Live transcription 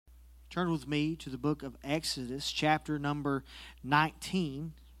turn with me to the book of Exodus, chapter number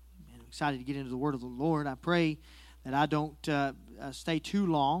 19. I'm excited to get into the Word of the Lord. I pray that I don't stay too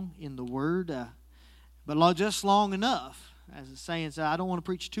long in the Word, but just long enough. As the saying says, I don't want to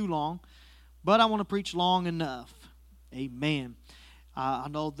preach too long, but I want to preach long enough. Amen. I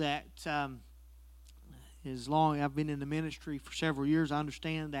know that as long as I've been in the ministry for several years, I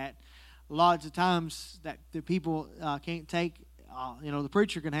understand that lots of times that the people can't take, the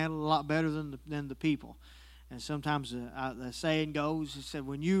preacher can handle it a lot better than the people. And sometimes the saying goes, it said,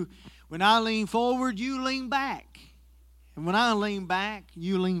 when I lean forward, you lean back. And when I lean back,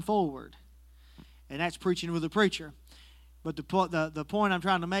 you lean forward. And that's preaching with the preacher. But the point I'm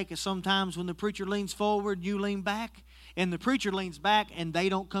trying to make is sometimes when the preacher leans forward, you lean back. And the preacher leans back and they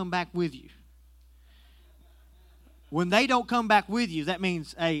don't come back with you. When they don't come back with you, that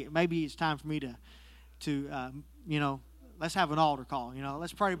means, hey, maybe it's time for me to let's have an altar call.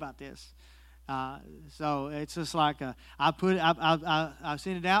 Let's pray about this. So it's just like I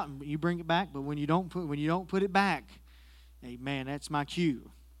send it out and you bring it back. But when you don't put it back, amen. That's my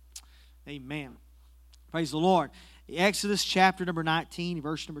cue. Amen. Praise the Lord. Exodus chapter number 19,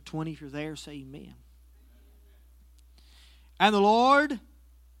 verse number 20. If you're there, say amen. And the Lord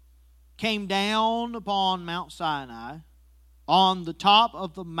came down upon Mount Sinai on the top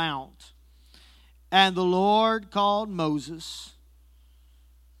of the mount. And the Lord called Moses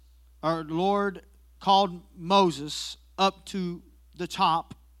up to the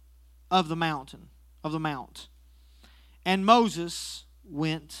top of the mountain, of the mount. And Moses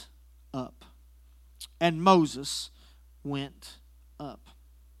went up. And Moses went up.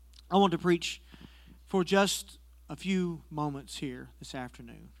 I want to preach for just a few moments here this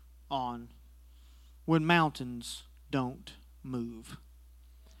afternoon on when mountains don't move.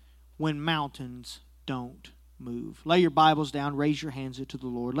 When mountains don't move. Lay your Bibles down, raise your hands to the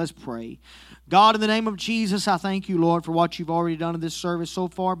Lord. Let's pray. God, in the name of Jesus, I thank you, Lord, for what you've already done in this service so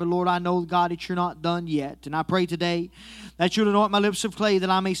far. But Lord, I know, God, that you're not done yet. And I pray today that you'll anoint my lips of clay,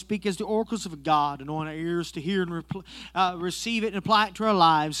 that I may speak as the oracles of God, anoint our ears to hear and receive it and apply it to our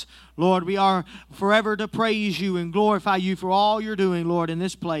lives. Lord, we are forever to praise you and glorify you for all you're doing, Lord, in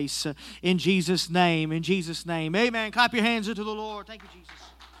this place. In Jesus' name, in Jesus' name. Amen. Clap your hands unto the Lord. Thank you, Jesus.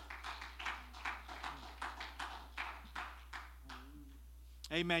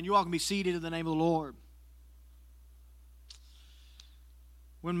 Amen. You all can be seated in the name of the Lord.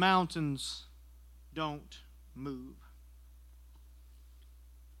 When mountains don't move.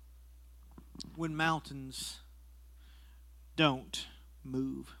 When mountains don't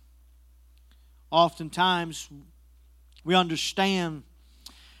move. Oftentimes, we understand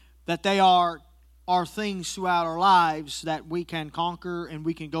that they are things throughout our lives that we can conquer and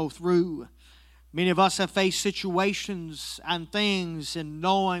we can go through. Many of us have faced situations and things and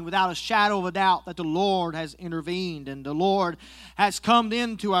knowing without a shadow of a doubt that the Lord has intervened and the Lord has come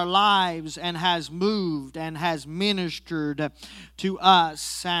into our lives and has moved and has ministered to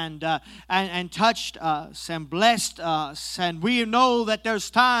us and touched us and blessed us. And we know that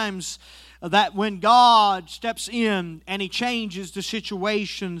there's times that when God steps in and He changes the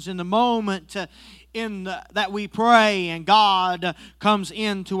situations in the moment that we pray and God comes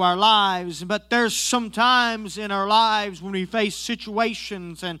into our lives. But there's some times in our lives when we face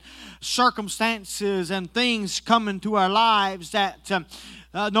situations and circumstances and things come into our lives that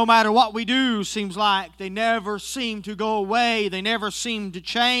no matter what we do, seems like they never seem to go away. They never seem to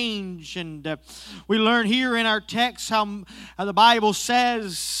change. And we learn here in our text how the Bible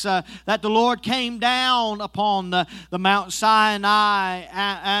says that the Lord came down upon the Mount Sinai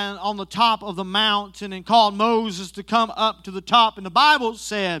and on the top of the mountain and called Moses to come up to the top. And the Bible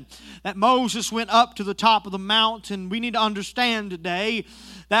said that Moses went up to the top of the mountain. We need to understand today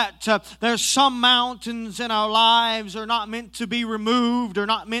that there's some mountains in our lives are not meant to be removed, or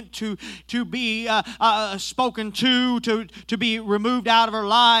not meant to be spoken to be removed out of our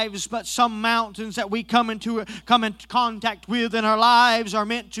lives. But some mountains that we come in contact with in our lives are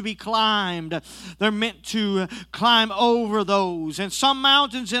meant to be climbed. They're meant to climb over those. And some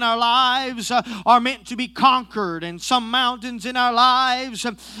mountains in our lives are meant to be conquered. And some mountains in our lives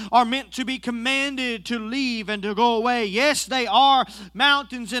are meant to be commanded to leave and to go away. Yes, they are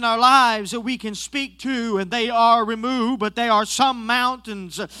mountains in our lives that we can speak to and they are removed, but there are some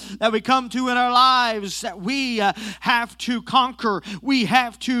mountains that we come to in our lives that we have to conquer. We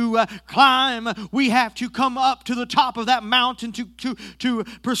have to climb. We have to come up to the top of that mountain to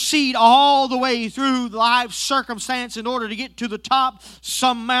proceed all the way through life circumstance in order to get to the top.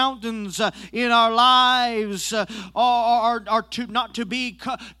 Some mountains in our lives are not to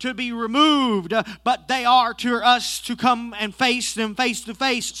be removed, but they are to us to come and face them face to face.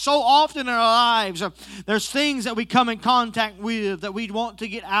 face so often in our lives. There's things that we come in contact with that we want to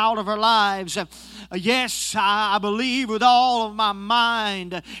get out of our lives. Yes, I believe with all of my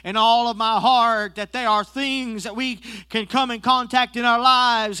mind and all of my heart that there are things that we can come in contact in our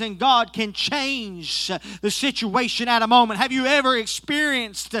lives and God can change the situation at a moment. Have you ever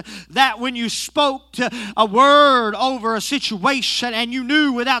experienced that when you spoke a word over a situation and you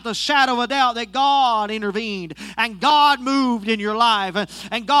knew without the shadow of a doubt that God intervened and God moved in your life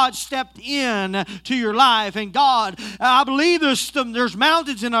and God stepped in to your life and God, I believe there's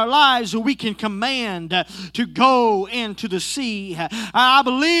mountains in our lives that we can command to go into the sea. I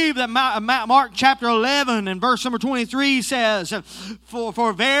believe that Mark chapter 11 and verse number 23 says,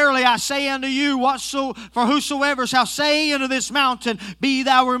 For verily I say unto you, for whosoever shall say unto this mountain, Be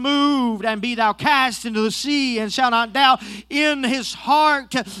thou removed, and be thou cast into the sea, and shall not doubt in his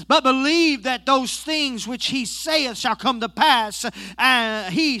heart, but believe that those things which he saith shall come to pass,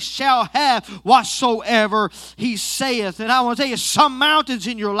 and he shall have whatsoever he saith. And I want to tell you, some mountains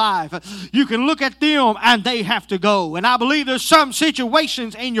in your life, you can look at them and they have to go. And I believe there's some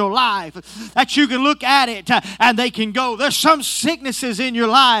situations in your life that you can look at it and they can go. There's some sicknesses in your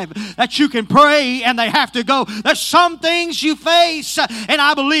life that you can pray and they have to go. There's some things you face, and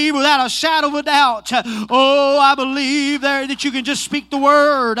I believe without a shadow of a doubt, I believe that you can just speak the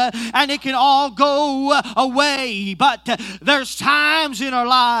word and it can all go away. But there's times in our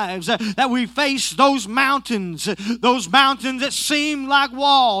lives that we face those mountains that seem like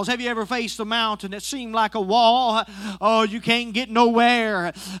walls. Have you ever faced a mountain that seemed like a wall? Oh, you can't get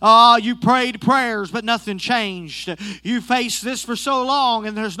nowhere. You prayed prayers, but nothing changed. You faced this for so long,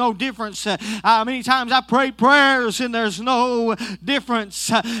 and there's no difference. Many times I prayed prayers, and there's no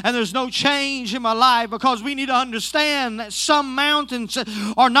difference, and there's no change in my life, because we need to understand that some mountains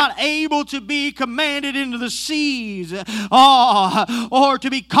are not able to be commanded into the seas, or to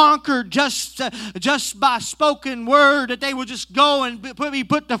be conquered just by spoken word, that they will just go and be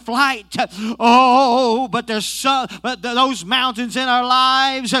put to flight. But those mountains in our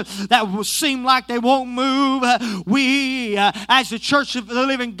lives that will seem like they won't move, we as the church of the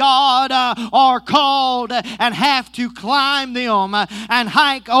living God are called and have to climb them and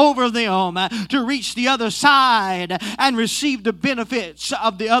hike over them to reach the other side and receive the benefits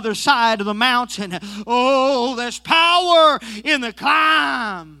of the other side of the mountain. Oh, there's power in the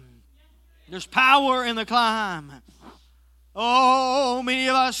climb. There's power in the climb. Oh, many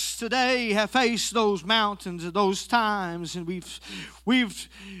of us today have faced those mountains at those times, and we've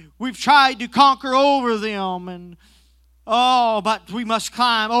tried to conquer over them, but we must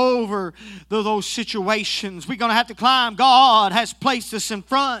climb over those situations. We're going to have to climb. God has placed us in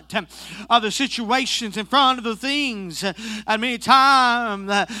front of the situations, in front of the things. And many times,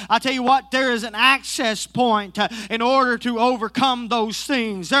 I tell you what, there is an access point in order to overcome those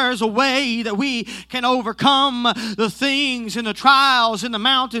things. There is a way that we can overcome the things and the trials and the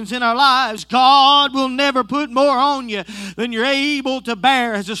mountains in our lives. God will never put more on you than you're able to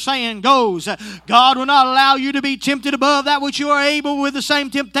bear, as the saying goes. God will not allow you to be tempted above that which you are able. With the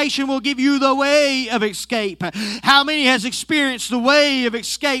same temptation will give you the way of escape. How many has experienced the way of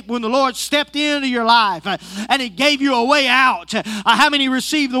escape when the Lord stepped into your life and He gave you a way out? How many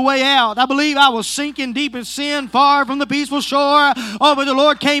received the way out? I believe I was sinking deep in sin, far from the peaceful shore. But the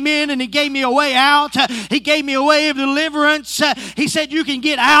Lord came in and He gave me a way out. He gave me a way of deliverance. He said you can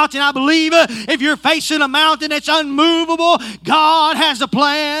get out. And I believe if you're facing a mountain that's unmovable, God has a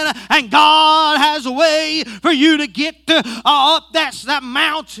plan and God has a way for you to get up that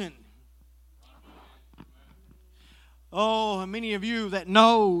mountain. Oh, many of you that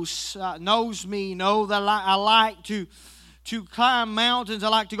knows me know that I like to climb mountains. I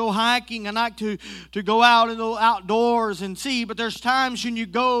like to go hiking. I like to go out in the outdoors and see. But there's times when you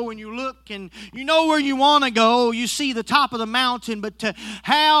go and you look and you know where you want to go. You see the top of the mountain, but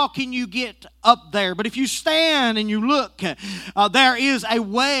how can you get up there? But if you stand and you look, there is a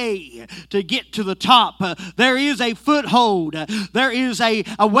way to get to the top. There is a foothold. There is a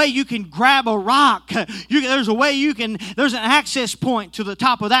way you can grab a rock. There's an access point to the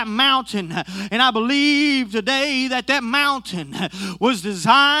top of that mountain. And I believe today that mountain was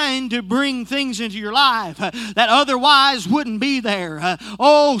designed to bring things into your life that otherwise wouldn't be there.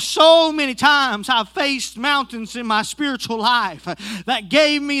 So many times I've faced mountains in my spiritual life that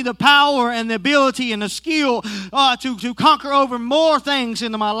gave me the power and the ability and the skill to conquer over more things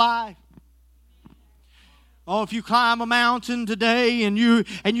into my life. Oh, if you climb a mountain today and you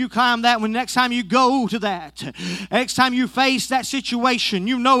climb that one, next time you go to that, next time you face that situation,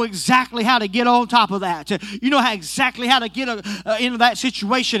 you know exactly how to get on top of that. You know exactly how to get into that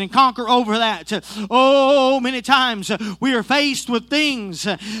situation and conquer over that. Oh, many times we are faced with things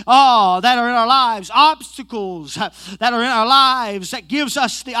that are in our lives, obstacles that are in our lives that gives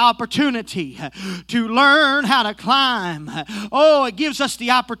us the opportunity to learn how to climb. Oh, it gives us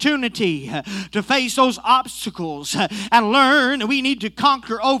the opportunity to face those obstacles and learn we need to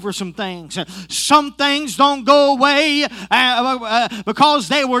conquer over some things. Some things don't go away because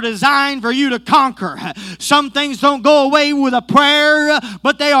they were designed for you to conquer. Some things don't go away with a prayer,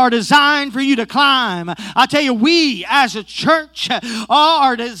 but they are designed for you to climb. I tell you, we as a church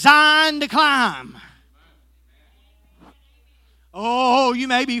are designed to climb. Oh, you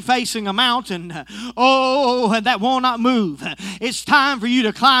may be facing a mountain. Oh, and that will not move. It's time for you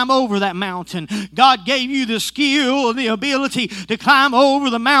to climb over that mountain. God gave you the skill and the ability to climb over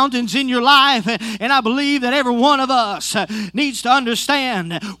the mountains in your life. And I believe that every one of us needs to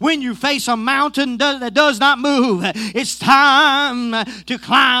understand when you face a mountain that does not move, it's time to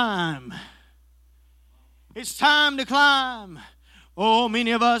climb. It's time to climb. Oh,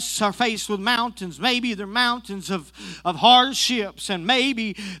 many of us are faced with mountains. Maybe they're mountains of hardships, and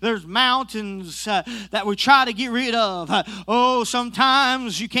maybe there's mountains that we try to get rid of. Oh,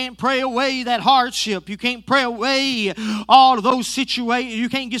 sometimes you can't pray away that hardship. You can't pray away all of those situations. You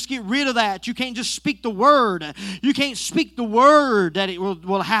can't just get rid of that. You can't just speak the word. You can't speak the word that it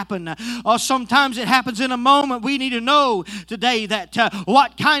will happen. Sometimes it happens in a moment. We need to know today that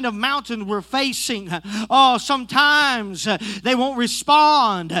what kind of mountain we're facing. Sometimes they won't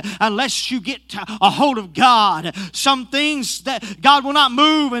respond unless you get a hold of God. Some things that God will not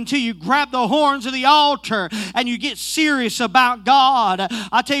move until you grab the horns of the altar and you get serious about God.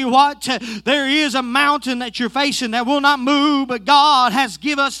 I tell you what, there is a mountain that you're facing that will not move, but God has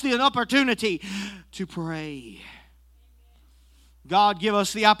given us the opportunity to pray. God give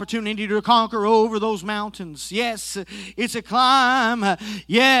us the opportunity to conquer over those mountains. Yes, it's a climb.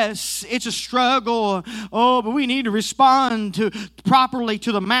 Yes, it's a struggle. Oh, but we need to respond properly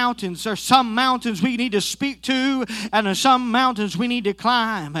to the mountains. There's some mountains we need to speak to, and there's some mountains we need to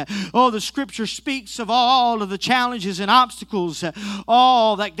climb. Oh, the Scripture speaks of all of the challenges and obstacles,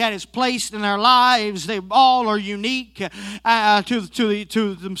 all that is placed in our lives. They all are unique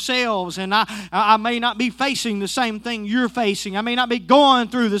to themselves, and I may not be facing the same thing you're facing. I may not be going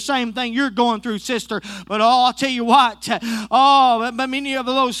through the same thing you're going through, sister. But I'll tell you what. But many of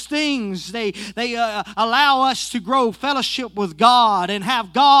those things, they allow us to grow fellowship with God and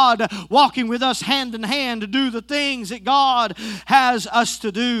have God walking with us hand in hand to do the things that God has us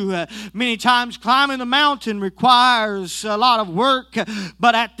to do. Many times climbing the mountain requires a lot of work,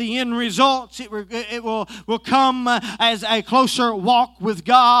 but at the end results, it will come as a closer walk with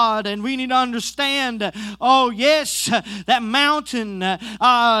God. And we need to understand, yes, that mountain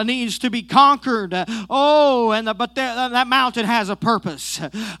needs to be conquered. But that mountain has a purpose.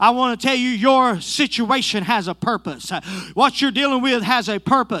 I want to tell you, your situation has a purpose. What you're dealing with has a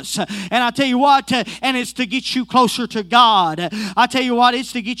purpose. And I tell you what, and it's to get you closer to God. I tell you what,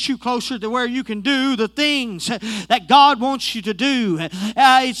 it's to get you closer to where you can do the things that God wants you to do.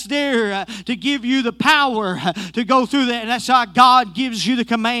 It's there to give you the power to go through that. And that's how God gives you the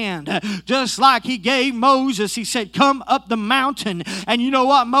command. Just like He gave Moses, He said, come up the mountain. And you know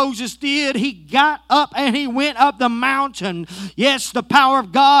what Moses did? He got up and he went up the mountain. Yes, the power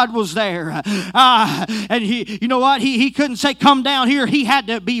of God was there. And you know what? He couldn't say, come down here. He had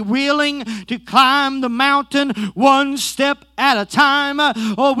to be willing to climb the mountain one step at a time.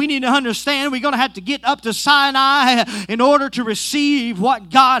 We need to understand we're going to have to get up to Sinai in order to receive what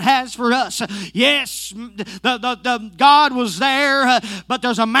God has for us. Yes, the God was there, but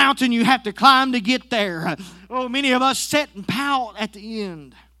there's a mountain you have to climb to get there. Many of us sit and pout at the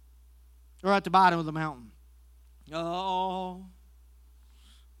end or at the bottom of the mountain.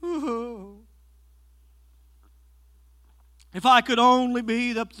 If I could only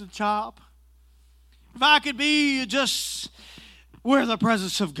be up to the top. If I could be just where the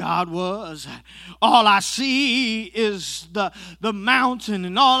presence of God was. All I see is the mountain,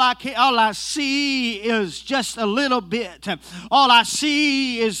 and all I see is just a little bit. All I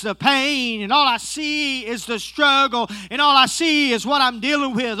see is the pain, and all I see is the struggle, and all I see is what I'm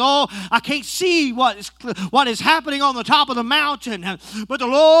dealing with. I can't see what is happening on the top of the mountain. But the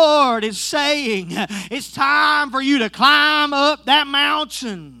Lord is saying, it's time for you to climb up that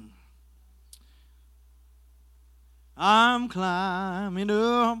mountain. I'm climbing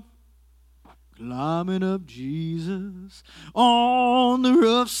up Climbing up, Jesus, on the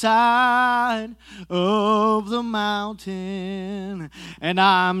rough side of the mountain, and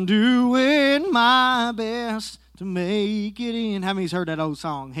I'm doing my best to make it in. How many's heard that old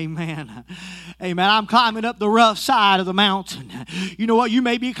song? Amen. Amen. I'm climbing up the rough side of the mountain. You know what? You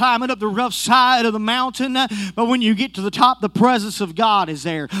may be climbing up the rough side of the mountain, but when you get to the top, the presence of God is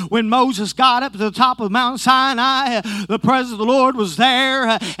there. When Moses got up to the top of Mount Sinai, the presence of the Lord was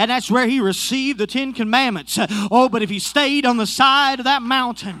there, and that's where he received the 10 Commandments. Oh, but if he stayed on the side of that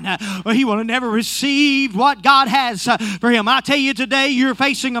mountain, he would have never received what God has for him. I tell you today, you're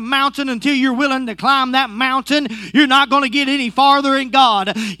facing a mountain. Until you're willing to climb that mountain, you're not going to get any farther in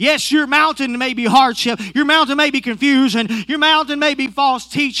God. Yes, your mountain may be hardship. Your mountain may be confusion. Your mountain may be false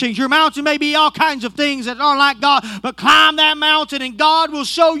teachings. Your mountain may be all kinds of things that aren't like God. But climb that mountain and God will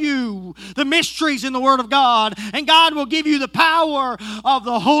show you the mysteries in the Word of God. And God will give you the power of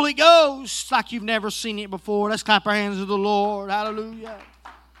the Holy Ghost like you've never seen it before. Let's clap our hands to the Lord. Hallelujah.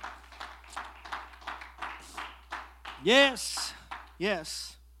 Yes. Yes.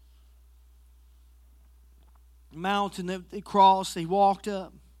 Mountain that he crossed, he walked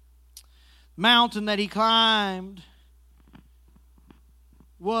up. Mountain that he climbed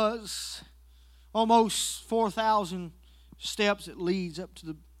was almost 4,000 steps that leads up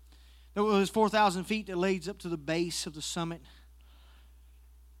to it was 4,000 feet that leads up to the base of the summit.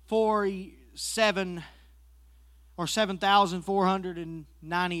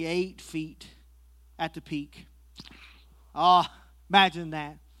 7,498 feet at the peak. Imagine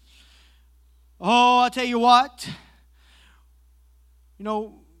that. Oh, I tell you what,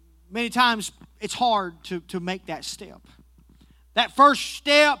 many times it's hard to make that step. That first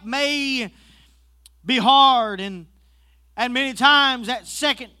step may be hard, and many times that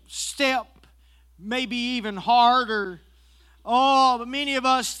second step may be even harder. Oh, but many of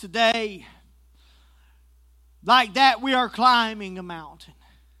us today, like that, we are climbing a mountain.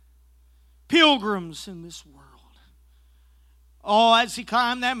 Pilgrims in this world. Oh, as he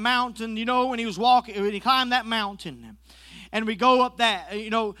climbed that mountain, when he climbed that mountain, and we go up that,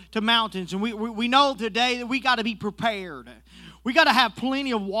 to mountains, and we know today that we got to be prepared. We got to have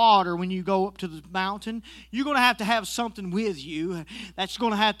plenty of water when you go up to the mountain. You're going to have something with you that's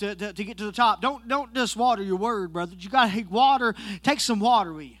going to have to get to the top. Don't just water your word, brother. You got to water. Take some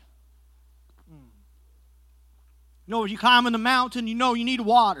water with you. If you climb in the mountain, you need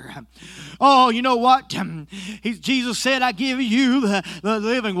water. Oh, you know what? Jesus said, I give you the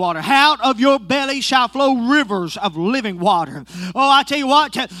living water. Out of your belly shall flow rivers of living water. Oh, I tell you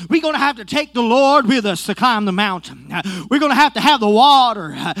what, we're going to have to take the Lord with us to climb the mountain. We're going to have the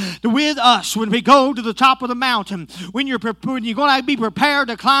water with us when we go to the top of the mountain. When you're going to be prepared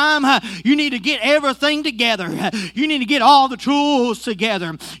to climb, you need to get everything together. You need to get all the tools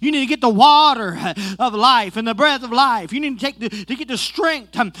together. You need to get the water of life and the breath of life. You need to get the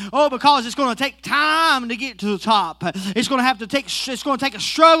strength. Because it's going to take time to get to the top. It's going to take a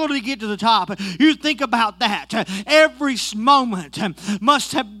struggle to get to the top. You think about that. Every moment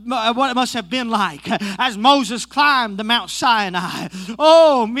must have what it must have been like as Moses climbed the Mount Sinai.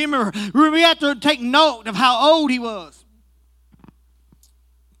 Oh, remember, we have to take note of how old he was.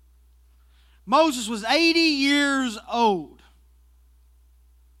 Moses was 80 years old.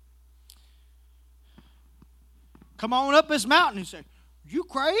 Come on up this mountain and say, you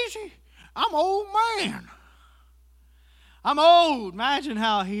crazy? I'm an old man. I'm old. Imagine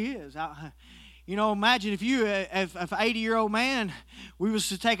how he is. Imagine if an 80-year-old man, we was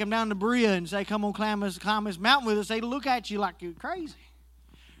to take him down to Berea and say, come on, climb this mountain with us. They'd look at you like you're crazy.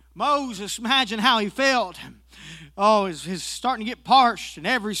 Moses, imagine how he felt. Oh, his starting to get parched, and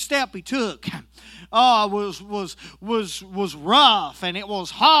every step he took, was rough, and it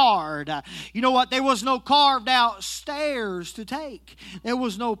was hard. You know what? There was no carved out stairs to take. There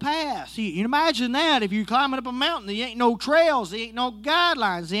was no path. You can imagine that if you're climbing up a mountain, there ain't no trails, there ain't no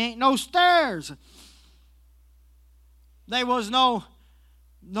guidelines, there ain't no stairs. There was no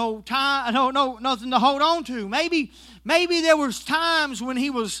time, nothing to hold on to. Maybe there was times when he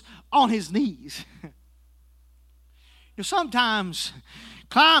was on his knees. Sometimes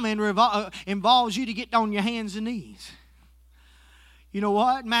climbing involves you to get on your hands and knees. You know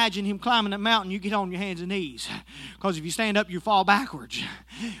what? Imagine him climbing that mountain, you get on your hands and knees. Because if you stand up, you fall backwards.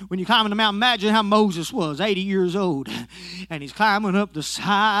 When you're climbing the mountain, imagine how Moses was, 80 years old. And he's climbing up the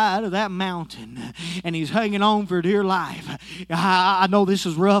side of that mountain. And he's hanging on for dear life. I know this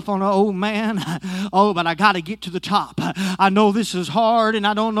is rough on an old man. Oh, but I got to get to the top. I know this is hard, and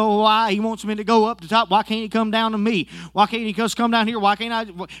I don't know why he wants me to go up the top. Why can't he come down to me? Why can't he just come down here? Why can't I?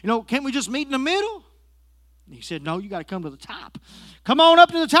 Can't we just meet in the middle? He said, no, you got to come to the top. Come on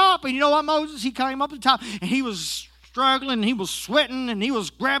up to the top. And you know what, Moses? He came up to the top, and he was struggling, and he was sweating, and he was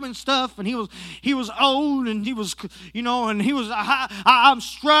grabbing stuff, and he was old, and he was, and he was, I'm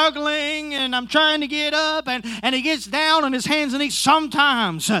struggling, and I'm trying to get up, and he gets down on his hands and knees.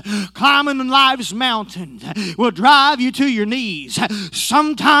 Sometimes climbing life's mountain will drive you to your knees.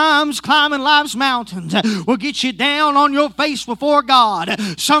 Sometimes climbing life's mountains will get you down on your face before God.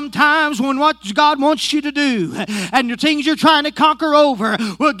 Sometimes when what God wants you to do and the things you're trying to conquer over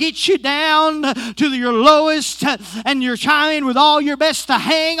will get you down to your lowest, and you're trying with all your best to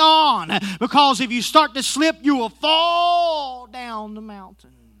hang on, because if you start to slip, you will fall down the mountain.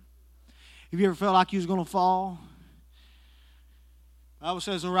 Have you ever felt like you was going to fall? The Bible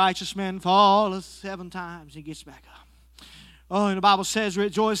says, a righteous man falleth 7 times, and he gets back up. Oh, and the Bible says,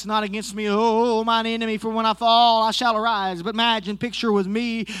 rejoice not against me, O mine enemy, for when I fall, I shall arise. But imagine, picture with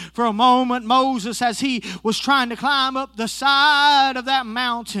me for a moment Moses as he was trying to climb up the side of that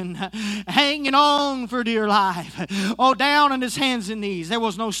mountain, hanging on for dear life. Oh, down on his hands and knees. There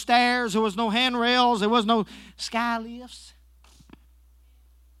was no stairs, there was no handrails, there was no sky lifts.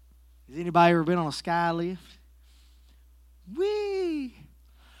 Has anybody ever been on a sky lift? Whee!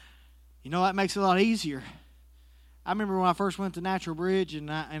 You know, that makes it a lot easier. I remember when I first went to Natural Bridge,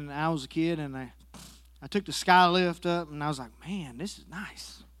 and I was a kid, and I took the sky lift up, and I was like, man, this is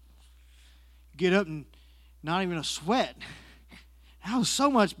nice. Get up and not even a sweat. That was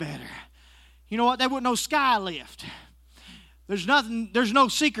so much better. You know what? There wasn't no sky lift. There's no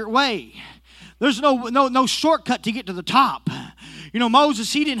secret way. There's no shortcut to get to the top. You know,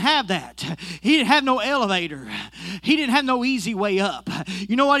 Moses, he didn't have that. He didn't have no elevator. He didn't have no easy way up.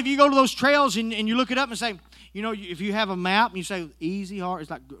 You know what? If you go to those trails and you look it up and say, you know, if you have a map and you say easy, hard,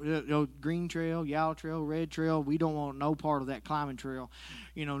 it's like green trail, yellow trail, red trail. We don't want no part of that climbing trail.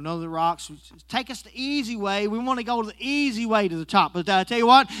 You know, none of the rocks. Take us the easy way. We want to go the easy way to the top. But I tell you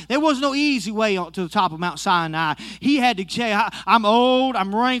what, there was no easy way to the top of Mount Sinai. He had to say, I'm old,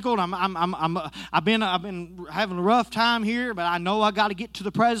 I'm wrinkled, I've been having a rough time here, but I know I got to get to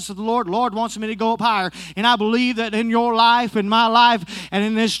the presence of the Lord. The Lord wants me to go up higher. And I believe that in your life, in my life, and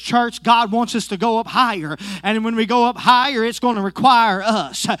in this church, God wants us to go up higher. And when we go up higher, it's going to require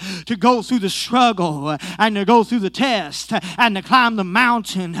us to go through the struggle and to go through the test and to climb the mountain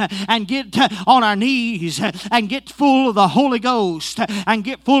and get on our knees and get full of the Holy Ghost and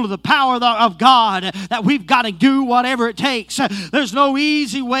get full of the power of God, that we've got to do whatever it takes. There's no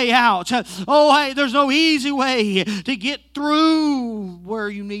easy way out. Oh, hey, there's no easy way to get through where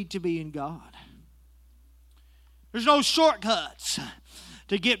you need to be in God. There's no shortcuts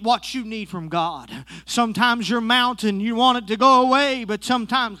to get what you need from God. Sometimes your mountain, you want it to go away, but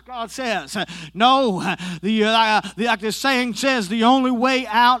sometimes God says, no, like the saying says, the only way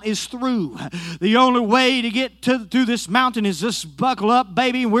out is through. The only way to get through this mountain is just buckle up,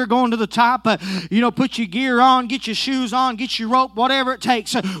 baby, and we're going to the top. Put your gear on, get your shoes on, get your rope, whatever it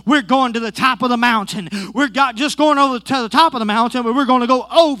takes. We're going to the top of the mountain. We're not just going over to the top of the mountain, but we're going to go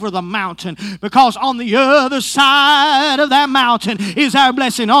over the mountain, because on the other side of that mountain is our blessing.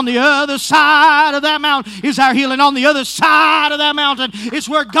 On the other side of that mountain is our healing. On the other side of that mountain is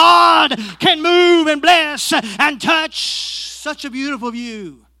where God can move and bless and touch. Such a beautiful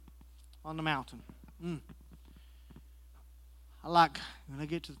view on the mountain. I like when I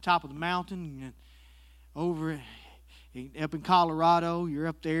get to the top of the mountain and over up in Colorado, you're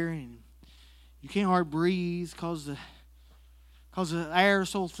up there and you can't hardly breathe because the air is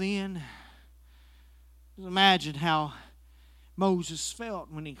so thin. Just imagine how Moses felt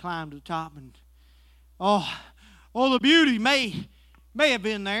when he climbed to the top, and the beauty may have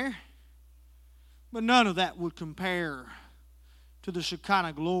been there, but none of that would compare to the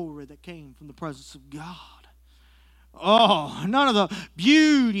Shekinah glory that came from the presence of God. Oh, none of the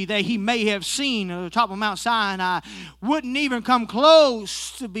beauty that he may have seen at the top of Mount Sinai wouldn't even come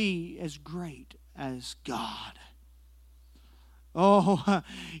close to be as great as God. Oh,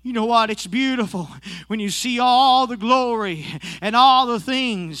 you know what? It's beautiful when you see all the glory and all the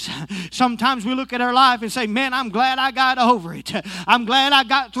things. Sometimes we look at our life and say, man, I'm glad I got over it. I'm glad I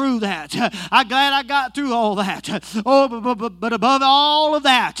got through that. I'm glad I got through all that. Oh, but above all of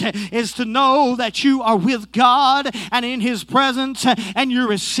that is to know that you are with God and in His presence, and you're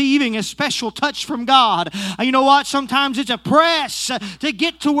receiving a special touch from God. You know what? Sometimes it's a press to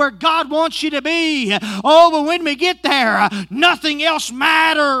get to where God wants you to be. Oh, but when we get there, nothing else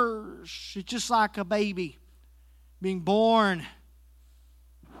matters. It's just like a baby being born.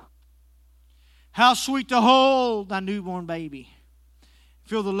 How sweet to hold thy newborn baby.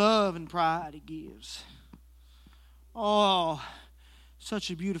 Feel the love and pride it gives. Oh,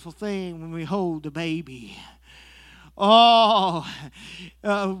 such a beautiful thing when we hold the baby. Oh,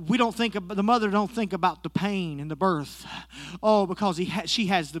 we don't think the mother don't think about the pain and the birth. Oh, because she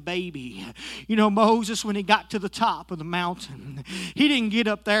has the baby. You know, Moses, when he got to the top of the mountain, he didn't get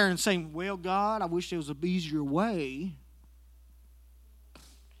up there and say, "Well, God, I wish there was an easier way.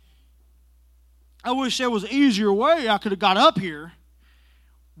 I wish there was an easier way I could have got up here."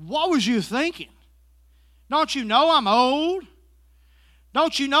 What was you thinking? Don't you know I'm old?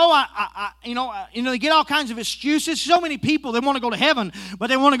 Don't you know they get all kinds of excuses. So many people, they want to go to heaven, but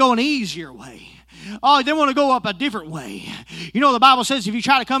they want to go an easier way. Oh, they want to go up a different way. You know, the Bible says if you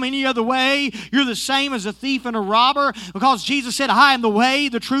try to come any other way, you're the same as a thief and a robber, because Jesus said, "I am the way,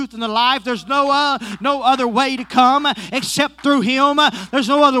 the truth, and the life." There's no other way to come except through Him. There's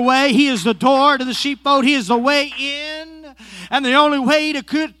no other way. He is the door to the sheepfold. He is the way in. And the only way to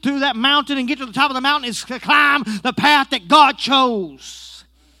get through that mountain and get to the top of the mountain is to climb the path that God chose.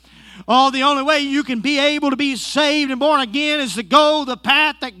 Oh, the only way you can be able to be saved and born again is to go the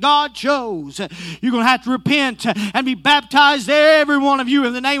path that God chose. You're going to have to repent and be baptized, every one of you,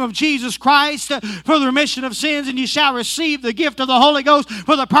 in the name of Jesus Christ for the remission of sins, and you shall receive the gift of the Holy Ghost,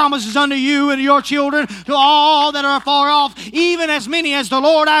 for the promises unto you and your children, to all that are far off, even as many as the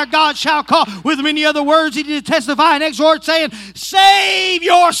Lord our God shall call. With many other words he did testify and exhort, saying, "Save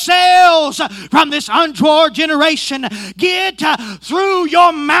yourselves from this untoward generation." Get through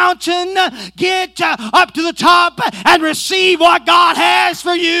your mountain. Get up to the top and receive what God has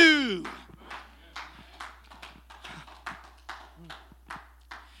for you.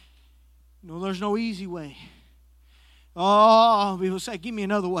 No, there's no easy way. Oh, people say, "Give me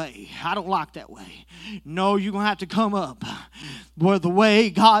another way." I don't like that way. No, you're going to have to come up where the way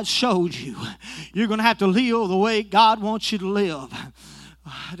God showed you. You're going to have to live the way God wants you to live.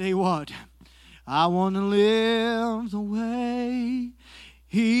 I tell you what, I want to live the way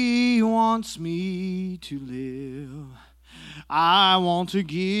He wants me to live. I want to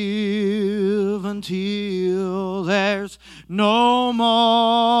give until there's no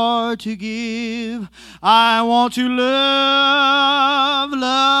more to give. I want to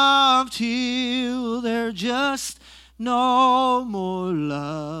love till there's just no more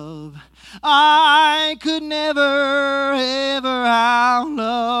love. I could never, ever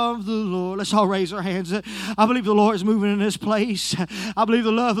outlove the Lord. Let's all raise our hands. I believe the Lord is moving in this place. I believe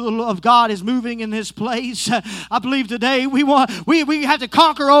the love of God is moving in this place. I believe today we have to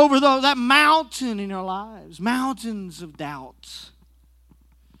conquer over that mountain in our lives. Mountains of doubt.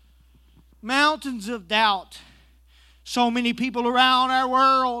 Mountains of doubt. So many people around our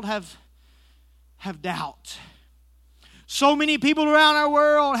world have doubt. So many people around our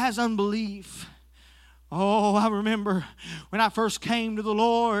world has unbelief. Oh, I remember when I first came to the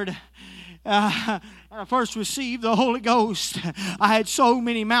Lord, I first received the Holy Ghost, I had so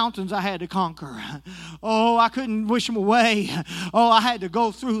many mountains I had to conquer. Oh, I couldn't wish them away. Oh, I had to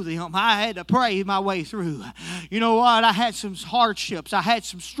go through them. I had to pray my way through. You know what? I had some hardships. I had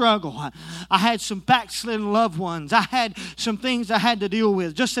some struggle. I had some backslidden loved ones. I had some things I had to deal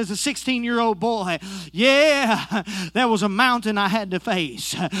with. Just as a 16-year-old boy, yeah, there was a mountain I had to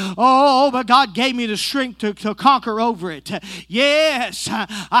face. Oh, but God gave me the strength to conquer over it. Yes,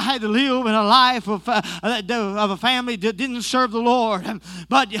 I had to live in a life of a family that didn't serve the Lord.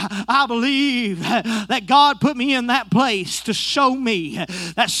 But I believe that God put me in that place to show me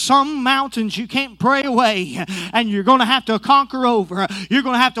that some mountains you can't pray away, and you're going to have to conquer over. You're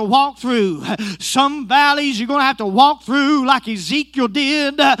going to have to walk through. Some valleys you're going to have to walk through like Ezekiel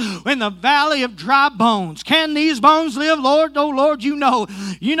did in the valley of dry bones. Can these bones live, Lord? Oh, Lord, you know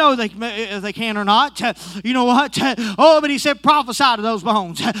they can or not. You know what? Oh, but he said prophesy to those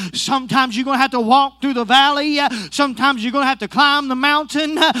bones. Sometimes you're going to have to walk through the valley. Sometimes you're going to have to climb the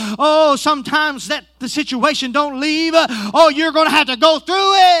mountain. Oh, sometimes the situation don't leave. Oh, you're going to have to go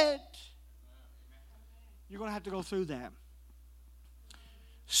through it. You're going to have to go through that.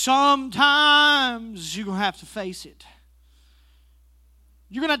 Sometimes you're going to have to face it.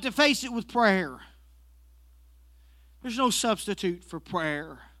 You're going to have to face it with prayer. There's no substitute for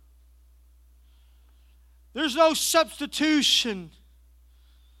prayer. There's no substitution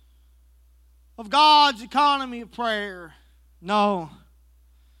of God's economy of prayer. No.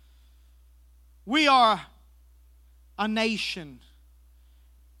 We are a nation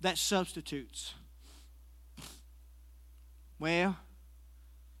that substitutes. Well,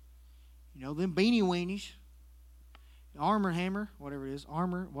 you know, them beanie weenies, Arm & Hammer, whatever it is,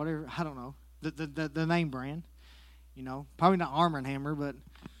 Armor, whatever, I don't know, the name brand. You know, probably not Arm & Hammer, but,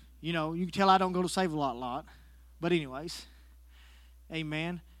 you know, you can tell I don't go to Save-A-Lot. But anyways,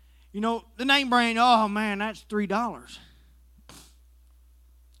 amen. You know, the name brand, oh man, that's $3.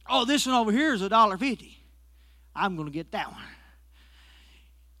 Oh, this one over here is $1.50. I'm going to get that one.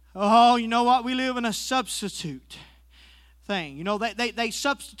 Oh, you know what? We live in a substitute thing. You know, they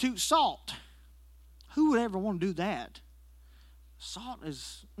substitute salt. Who would ever want to do that? Salt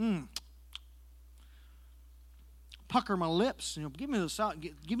is, pucker my lips. You know, give me the salt.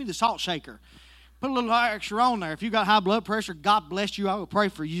 Give me the salt shaker. Put a little extra on there. If you got high blood pressure, God bless you. I will pray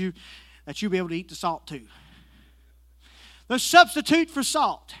for you that you'll be able to eat the salt too. The substitute for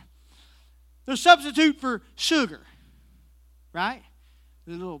salt. The substitute for sugar. Right?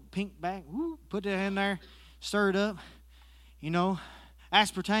 The little pink bag. Woo, put that in there. Stir it up. You know,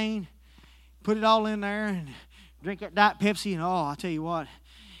 aspartame. Put it all in there and drink that Diet Pepsi. And oh, I'll tell you what.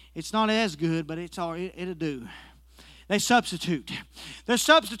 It's not as good, but it's all it'll do. They substitute. There's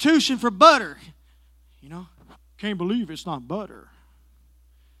substitution for butter. You know, can't believe it's not butter.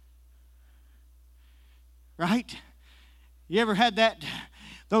 Right? You ever had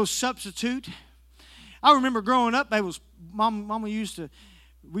those substitute? I remember growing up, Mama we used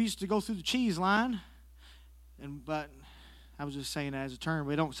to go through the cheese line, but I was just saying that as a term.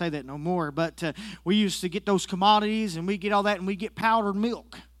 We don't say that no more. But we used to get those commodities, and we get all that, and we get powdered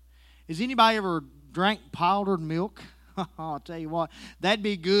milk. Has anybody ever drank powdered milk? I'll tell you what, that'd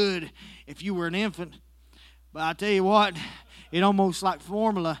be good if you were an infant. But I tell you what, it almost like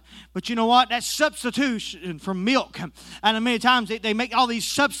formula. But you know what? That's substitution from milk. And many times they make all these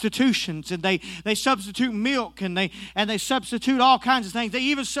substitutions, and they substitute milk, and they substitute all kinds of things. They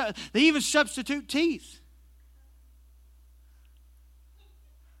even substitute teeth.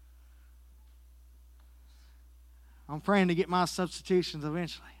 I'm praying to get my substitutions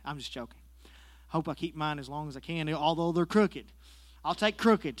eventually. I'm just joking. Hope I keep mine as long as I can, although they're crooked. I'll take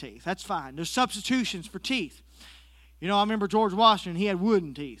crooked teeth. That's fine. There's substitutions for teeth. You know, I remember George Washington, he had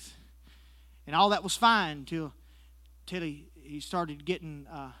wooden teeth. And all that was fine until he started getting,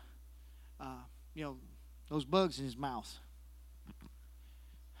 those bugs in his mouth.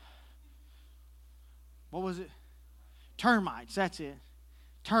 What was it? Termites, that's it.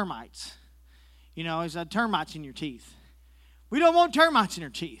 Termites. You know, there's termites in your teeth. We don't want termites in our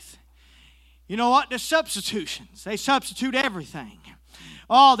teeth. You know what? There's substitutions. They substitute everything.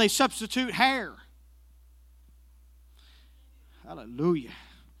 Oh, they substitute hair. Hallelujah.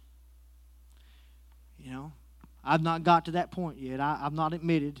 You know, I've not got to that point yet. I've not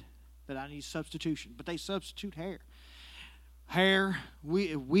admitted that I need substitution. But they substitute hair. Hair,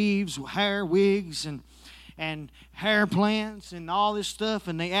 weaves, hair, wigs, and hair plants and all this stuff.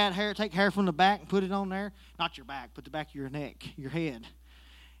 And they add hair, take hair from the back and put it on there. Not your back, but the back of your neck, your head.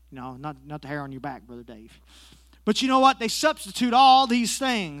 No, not the hair on your back, Brother Dave. But you know what? They substitute all these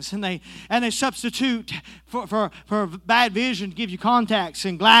things, and they substitute for bad vision to give you contacts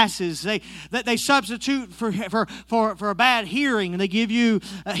and glasses. They substitute for a bad hearing, and they give you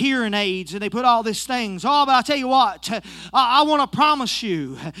hearing aids, and they put all these things. Oh, but I tell you what, I want to promise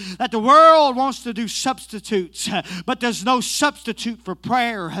you that the world wants to do substitutes, but there's no substitute for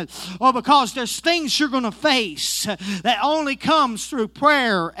prayer. Oh, because there's things you're going to face that only comes through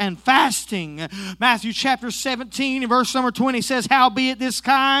prayer and fasting. Matthew chapter 17. And verse number 20 says, "Howbeit this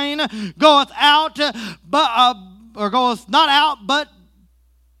kind goeth out, goeth not out, but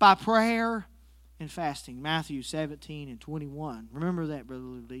by prayer and fasting." Matthew 17 and 21. Remember that, Brother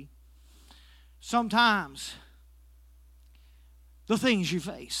Lee. Sometimes the things you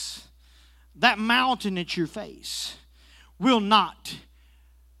face, that mountain that you face, will not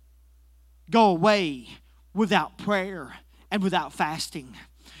go away without prayer and without fasting.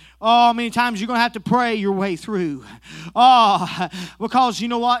 Oh, many times you're going to have to pray your way through. Oh, because you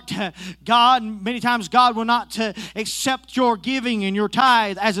know what? Many times God will not accept your giving and your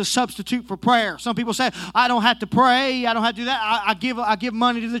tithe as a substitute for prayer. Some people say, I don't have to pray. I don't have to do that. I give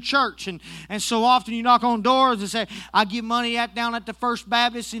money to the church. And so often you knock on doors and say, I give money down at the First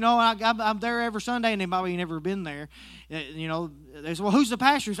Baptist. You know, I'm there every Sunday. And they probably never been there. You know, they say, well, who's the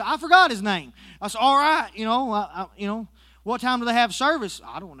pastor? I forgot his name. I said, all right. You know, what time do they have service?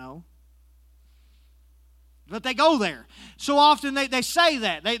 I don't know. But they go there. So often they say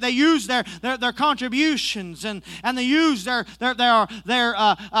that. They use their contributions and they use their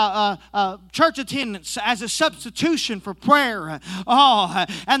church attendance as a substitution for prayer. Oh,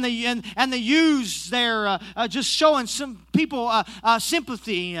 and they use their just showing some people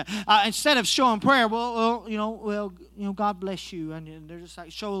sympathy instead of showing prayer. Well, God bless you, and they're just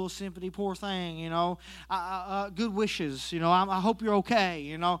like, show a little sympathy, poor thing, good wishes, I hope you're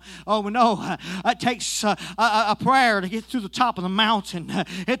okay, Oh, no, it takes a prayer to get through the top of the mountain.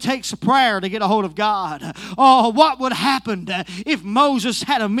 It takes a prayer to get a hold of God. Oh, what would have happened if Moses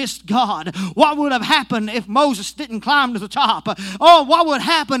had missed God? What would have happened if Moses didn't climb to the top? Oh, what would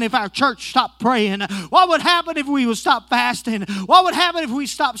happen if our church stopped praying? What would happen if we would stop fasting? What would happen if we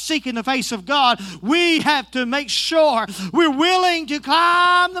stopped seeking the face of God? We have to make sure we're willing to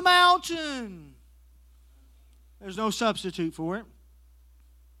climb the mountain. There's no substitute for it.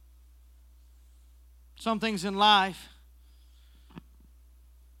 Some things in life,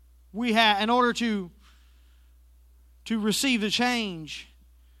 we have, in order to receive the change,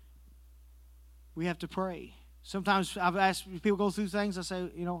 we have to pray. Sometimes I've asked people go through things, I say,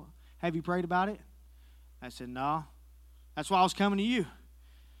 have you prayed about it? I said, no. That's why I was coming to you.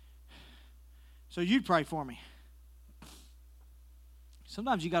 So you'd pray for me.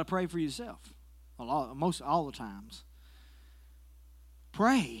 Sometimes you got to pray for yourself. All the times.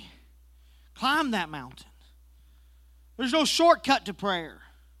 Pray. Climb that mountain. There's no shortcut to prayer.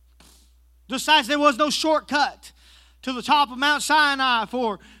 Besides, there was no shortcut to the top of Mount Sinai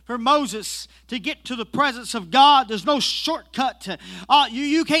for Moses to get to the presence of God. There's no shortcut.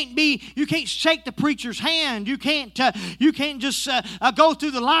 You can't shake the preacher's hand. You can't just go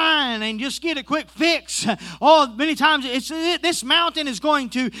through the line and just get a quick fix. Many times this mountain is going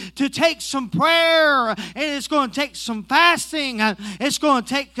to take some prayer, and it's going to take some fasting. It's going to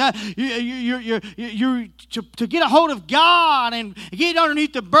take to get a hold of God and get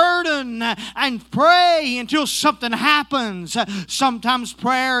underneath the burden and pray until something happens. Sometimes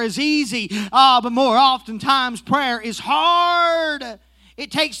prayer is easy, but more oftentimes prayer is hard.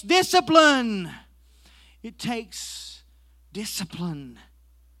 It takes discipline. It takes discipline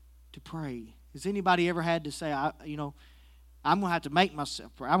to pray. Has anybody ever had to say, I'm going to have to make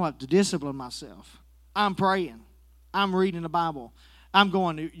myself pray. I'm going to have to discipline myself. I'm praying. I'm reading the Bible. I'm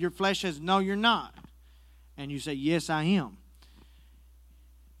going, your flesh says, no, you're not. And you say, yes, I am.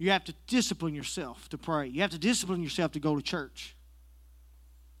 You have to discipline yourself to pray. You have to discipline yourself to go to church.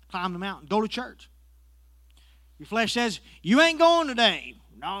 Climb the mountain. Go to church. Your flesh says, you ain't going today.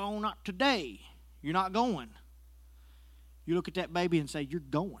 No, not today. You're not going. You look at that baby and say, you're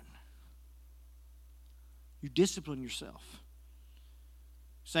going. You discipline yourself.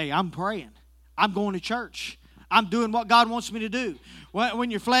 Say, I'm praying. I'm going to church. I'm doing what God wants me to do.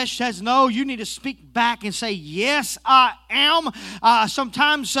 When your flesh says no, you need to speak back and say, yes, I am.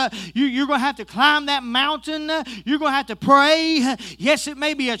 Sometimes you're going to have to climb that mountain. You're going to have to pray. Yes, it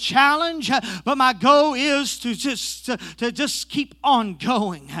may be a challenge, but my goal is to just keep on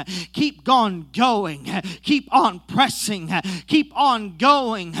going. Keep on going. Keep on pressing. Keep on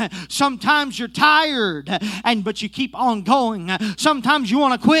going. Sometimes you're tired, but you keep on going. Sometimes you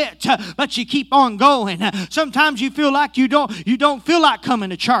want to quit, but you keep on going. Sometimes you feel like you don't feel like coming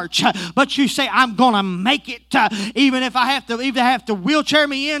to church, but you say, I'm going to make it. Even if I have to wheelchair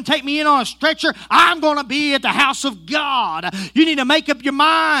me in, take me in on a stretcher, I'm going to be at the house of God. You need to make up your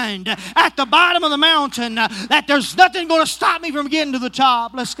mind at the bottom of the mountain that there's nothing going to stop me from getting to the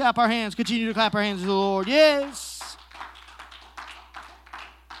top. Let's clap our hands. Continue to clap our hands to the Lord. Yes.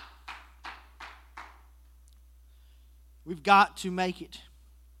 We've got to make it.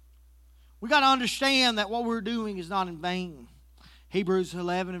 We got to understand that what we're doing is not in vain. Hebrews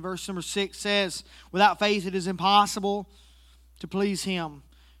 11 and verse number 6 says, without faith it is impossible to please Him.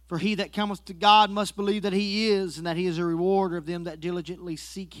 For he that cometh to God must believe that He is, and that He is a rewarder of them that diligently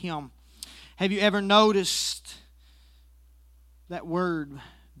seek Him. Have you ever noticed that word,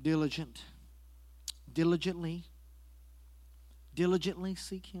 diligent? Diligently? Diligently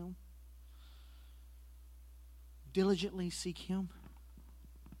seek Him? Diligently seek Him?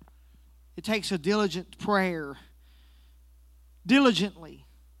 It takes a diligent prayer. Diligently.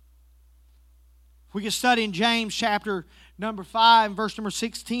 We can study in James chapter number 5 verse number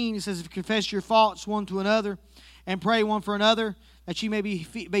 16. It says, if you confess your faults one to another and pray one for another, that ye may be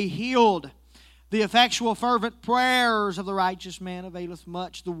healed. The effectual fervent prayers of the righteous man availeth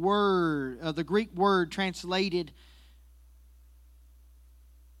much. The Greek word translated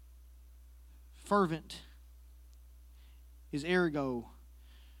fervent is ergo,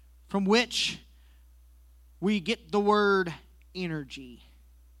 from which we get the word energy.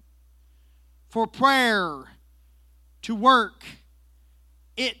 For prayer to work,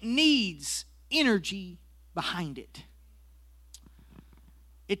 it needs energy behind it.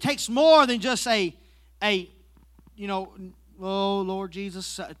 It takes more than just a Oh, Lord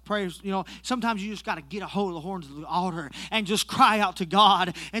Jesus, prayers, sometimes you just got to get a hold of the horns of the altar and just cry out to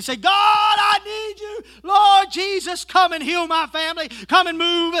God and say, God, I need you. Lord Jesus, come and heal my family. Come and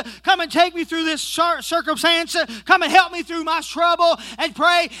move. Come and take me through this circumstance. Come and help me through my trouble, and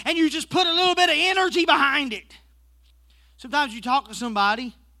pray. And you just put a little bit of energy behind it. Sometimes you talk to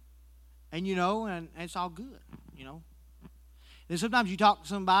somebody and it's all good, And sometimes you talk to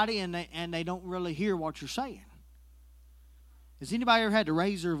somebody and they don't really hear what you're saying. Has anybody ever had to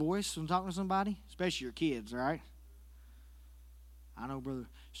raise their voice when talking to somebody? Especially your kids, right? I know Brother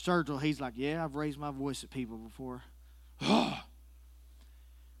Sturgill, he's like, yeah, I've raised my voice at people before.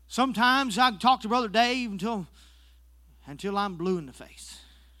 Sometimes I can talk to Brother Dave until I'm blue in the face.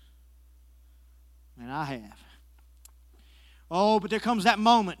 And I have. Oh, but there comes that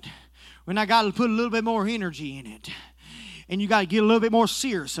moment when I got to put a little bit more energy in it. And you got to get a little bit more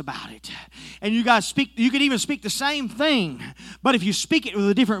serious about it. And you got to speak, you can even speak the same thing, but if you speak it with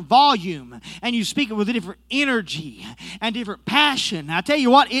a different volume, and you speak it with a different energy and different passion, I tell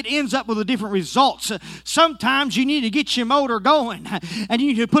you what, it ends up with a different results. Sometimes you need to get your motor going, and you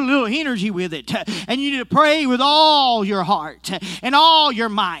need to put a little energy with it, and you need to pray with all your heart and all your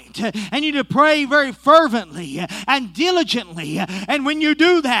might, and you need to pray very fervently and diligently. And when you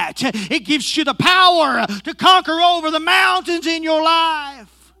do that, it gives you the power to conquer over the mountains in your life.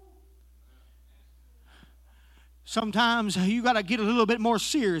 Sometimes you got to get a little bit more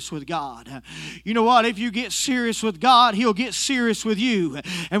serious with God. You know what? If you get serious with God, He'll get serious with you.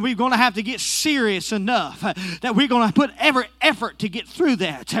 And we're going to have to get serious enough that we're going to put every effort to get through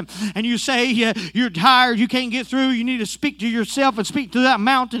that. And you say you're tired, you can't get through, you need to speak to yourself and speak to that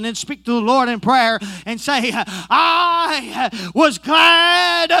mountain and speak to the Lord in prayer and say, I was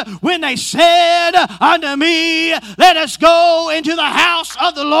glad when they said unto me, let us go into the house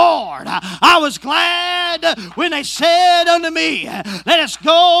of the Lord. I was glad when they said unto me, let us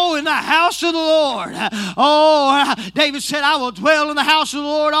go in the house of the Lord. Oh, David said, I will dwell in the house of the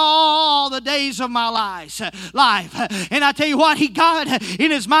Lord all the days of my life. And I tell you what, he got in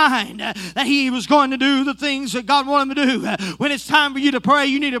his mind that he was going to do the things that God wanted him to do. When it's time for you to pray,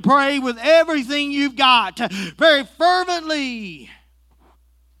 you need to pray with everything you've got, very fervently.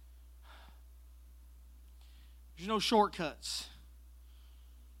 There's no shortcuts.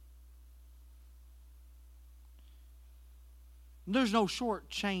 There's no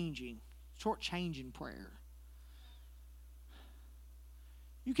shortchanging prayer.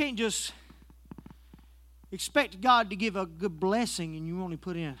 You can't just expect God to give a good blessing and you only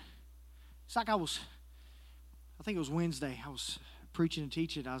put in. It's like I think it was Wednesday, I was preaching and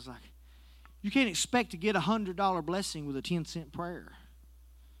teaching. I was like, you can't expect to get a $100 blessing with a 10-cent prayer.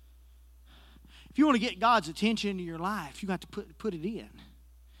 If you want to get God's attention in your life, you got to put it in.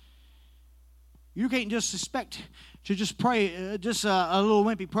 You can't just expect to just pray just a little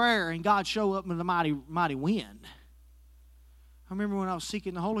wimpy prayer and God show up with a mighty, mighty wind. I remember when I was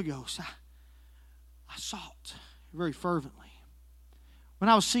seeking the Holy Ghost, I sought very fervently. When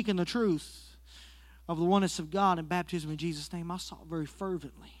I was seeking the truth of the oneness of God and baptism in Jesus' name, I sought very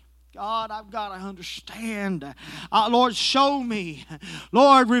fervently. God, I've got to understand. Lord, show me.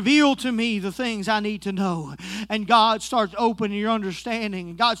 Lord, reveal to me the things I need to know. And God starts opening your understanding.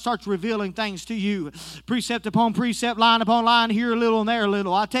 And God starts revealing things to you. Precept upon precept, line upon line, here a little and there a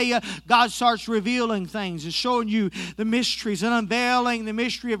little. I tell you, God starts revealing things and showing you the mysteries and unveiling the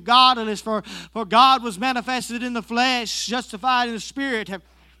mystery of godliness. For God was manifested in the flesh, justified in the spirit,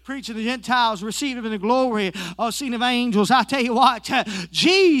 preaching to the Gentiles, receiving in the glory, seen of angels. I tell you what,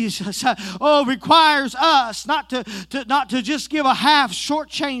 Jesus requires us not to just give a half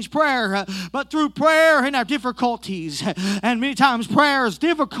short-change prayer, but through prayer in our difficulties. And many times prayer is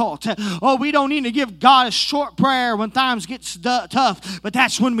difficult. We don't need to give God a short prayer when times get tough, but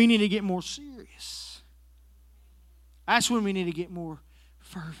that's when we need to get more serious. That's when we need to get more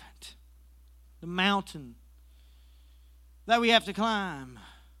fervent. The mountain that we have to climb.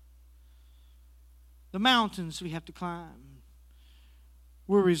 The mountains we have to climb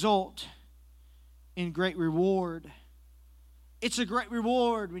will result in great reward. It's a great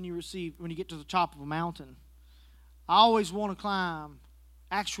reward when you get to the top of a mountain. I always want to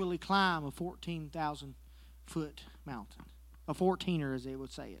actually climb a 14,000-foot mountain. A 14er, as they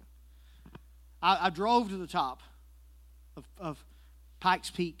would say it. I drove to the top of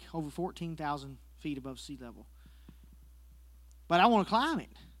Pikes Peak, over 14,000 feet above sea level. But I want to climb it.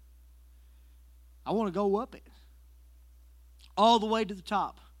 I want to go up it. All the way to the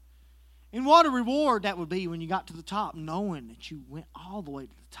top. And what a reward that would be when you got to the top, knowing that you went all the way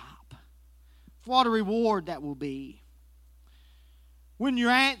to the top. What a reward that will be. When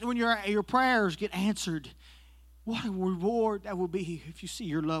your prayers get answered What a reward that will be if you see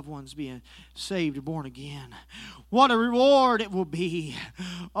your loved ones being saved or born again. What a reward it will be.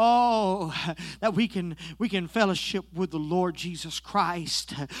 Oh, that we can fellowship with the Lord Jesus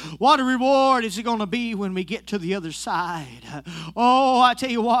Christ. What a reward is it going to be when we get to the other side. Oh, I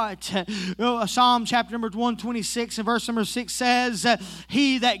tell you what. Psalm chapter number 126 and verse number 6 says,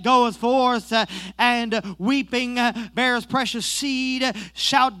 He that goeth forth and weeping beareth precious seed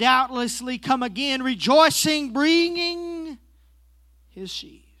shall doubtlessly come again, rejoicing, bringing his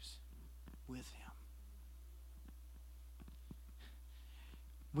sheaves with him.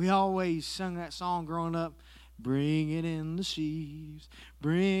 We always sung that song growing up. Bringing in the sheaves,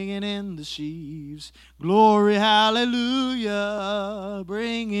 bringing in the sheaves, glory, hallelujah,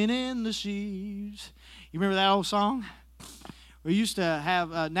 bringing in the sheaves. You remember that old song? We used to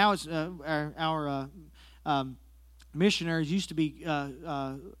have, now it's our missionaries used to be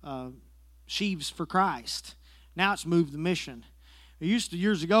sheaves for Christ. Now it's moved the mission. It used to,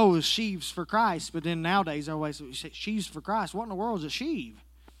 years ago, it was sheaves for Christ, but then nowadays, always sheaves for Christ. What in the world is a sheave?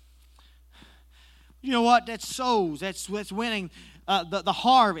 You know what? That's souls. That's winning the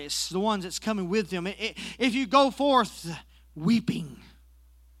harvest, the ones that's coming with them. If you go forth weeping,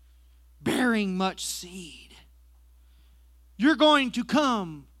 bearing much seed, you're going to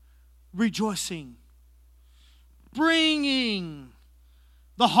come rejoicing, bringing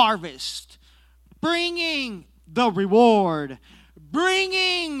the harvest, bringing the reward,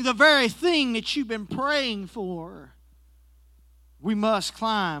 bringing the very thing that you've been praying for. We must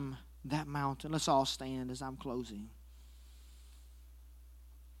climb that mountain. Let's all stand as I'm closing.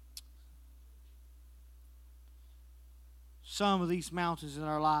 Some of these mountains in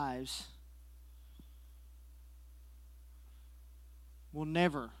our lives will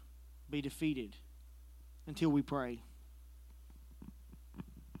never be defeated until we pray.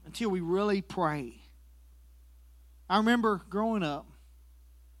 Until we really pray. I remember growing up,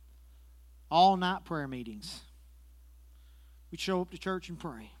 all night prayer meetings. We'd show up to church and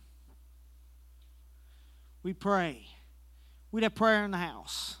pray. We'd pray. We'd have prayer in the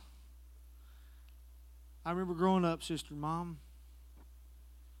house. I remember growing up, Sister Mom,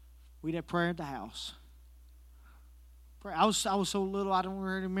 we'd have prayer at the house. I was so little, I don't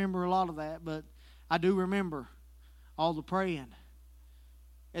really remember a lot of that, but I do remember all the praying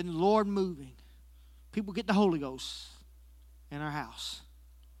and the Lord moving. People get the Holy Ghost in our house.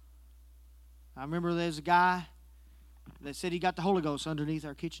 I remember there's a guy that said he got the Holy Ghost underneath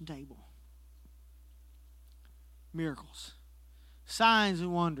our kitchen table. Miracles, signs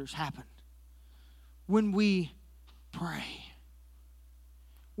and wonders happen when we pray.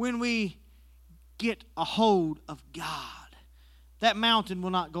 When we get a hold of God, that mountain will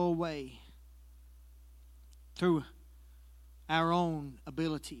not go away through our own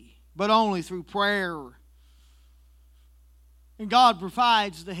ability, but only through prayer. And God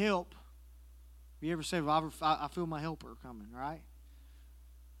provides the help. Have you ever said, well, I feel my helper coming, right?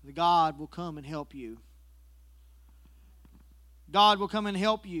 The God will come and help you. God will come and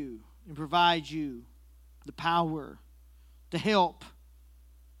help you and provide you the power to help.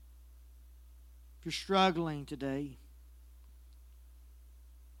 If you're struggling today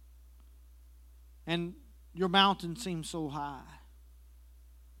and your mountain seems so high,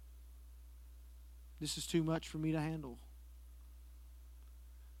 this is too much for me to handle.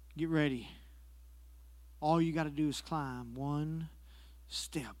 Get ready. All you got to do is climb one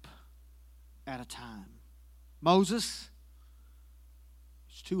step at a time. Moses,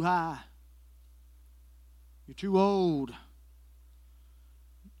 it's too high. You're too old.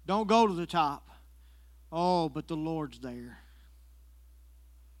 Don't go to the top. Oh, but the Lord's there.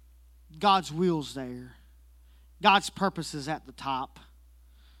 God's will's there. God's purpose is at the top.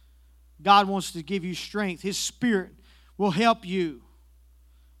 God wants to give you strength. His Spirit will help you.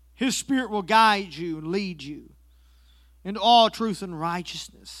 His Spirit will guide you and lead you into all truth and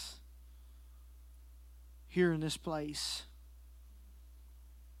righteousness here in this place.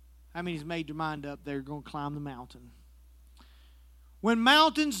 How many's made your mind up they're going to climb the mountain? When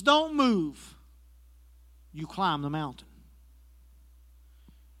mountains don't move, you climb the mountain.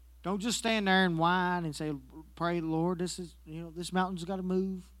 Don't just stand there and whine and say, pray, Lord, this mountain's got to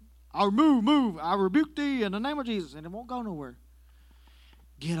move. I'll move. I rebuke thee in the name of Jesus. And it won't go nowhere.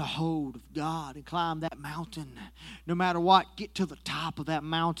 Get a hold of God and climb that mountain. No matter what, get to the top of that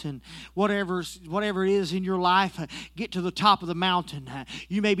mountain. Whatever it is in your life, get to the top of the mountain.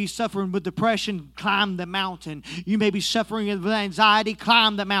 You may be suffering with depression, climb the mountain. You may be suffering with anxiety,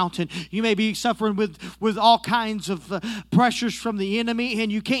 climb the mountain. You may be suffering with all kinds of pressures from the enemy,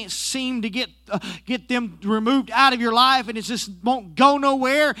 and you can't seem to get them removed out of your life, and it just won't go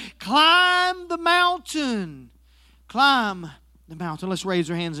nowhere. Climb the mountain. climb the mountain. Let's raise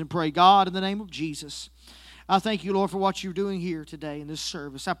our hands and pray. God, in the name of Jesus, I thank you, Lord, for what you're doing here today in this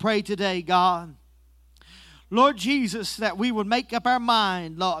service. I pray today, God, Lord Jesus, that we would make up our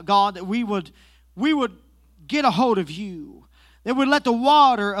mind, Lord God, that we would get a hold of you. That would let the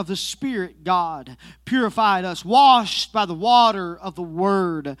water of the Spirit, God, purify us, washed by the water of the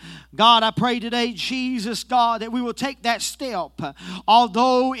Word. God, I pray today, Jesus, God, that we will take that step.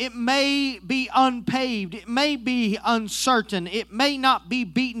 Although it may be unpaved, it may be uncertain, it may not be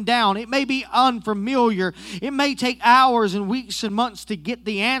beaten down, it may be unfamiliar, it may take hours and weeks and months to get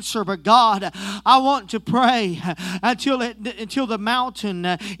the answer, but God, I want to pray until the mountain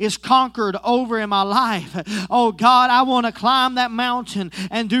is conquered over in my life. Oh God, I want to climb that mountain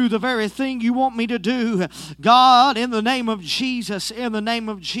and do the very thing you want me to do. God, in the name of Jesus, in the name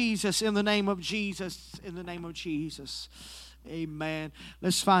of Jesus, in the name of Jesus, in the name of Jesus. Amen.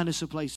 Let's find us a place.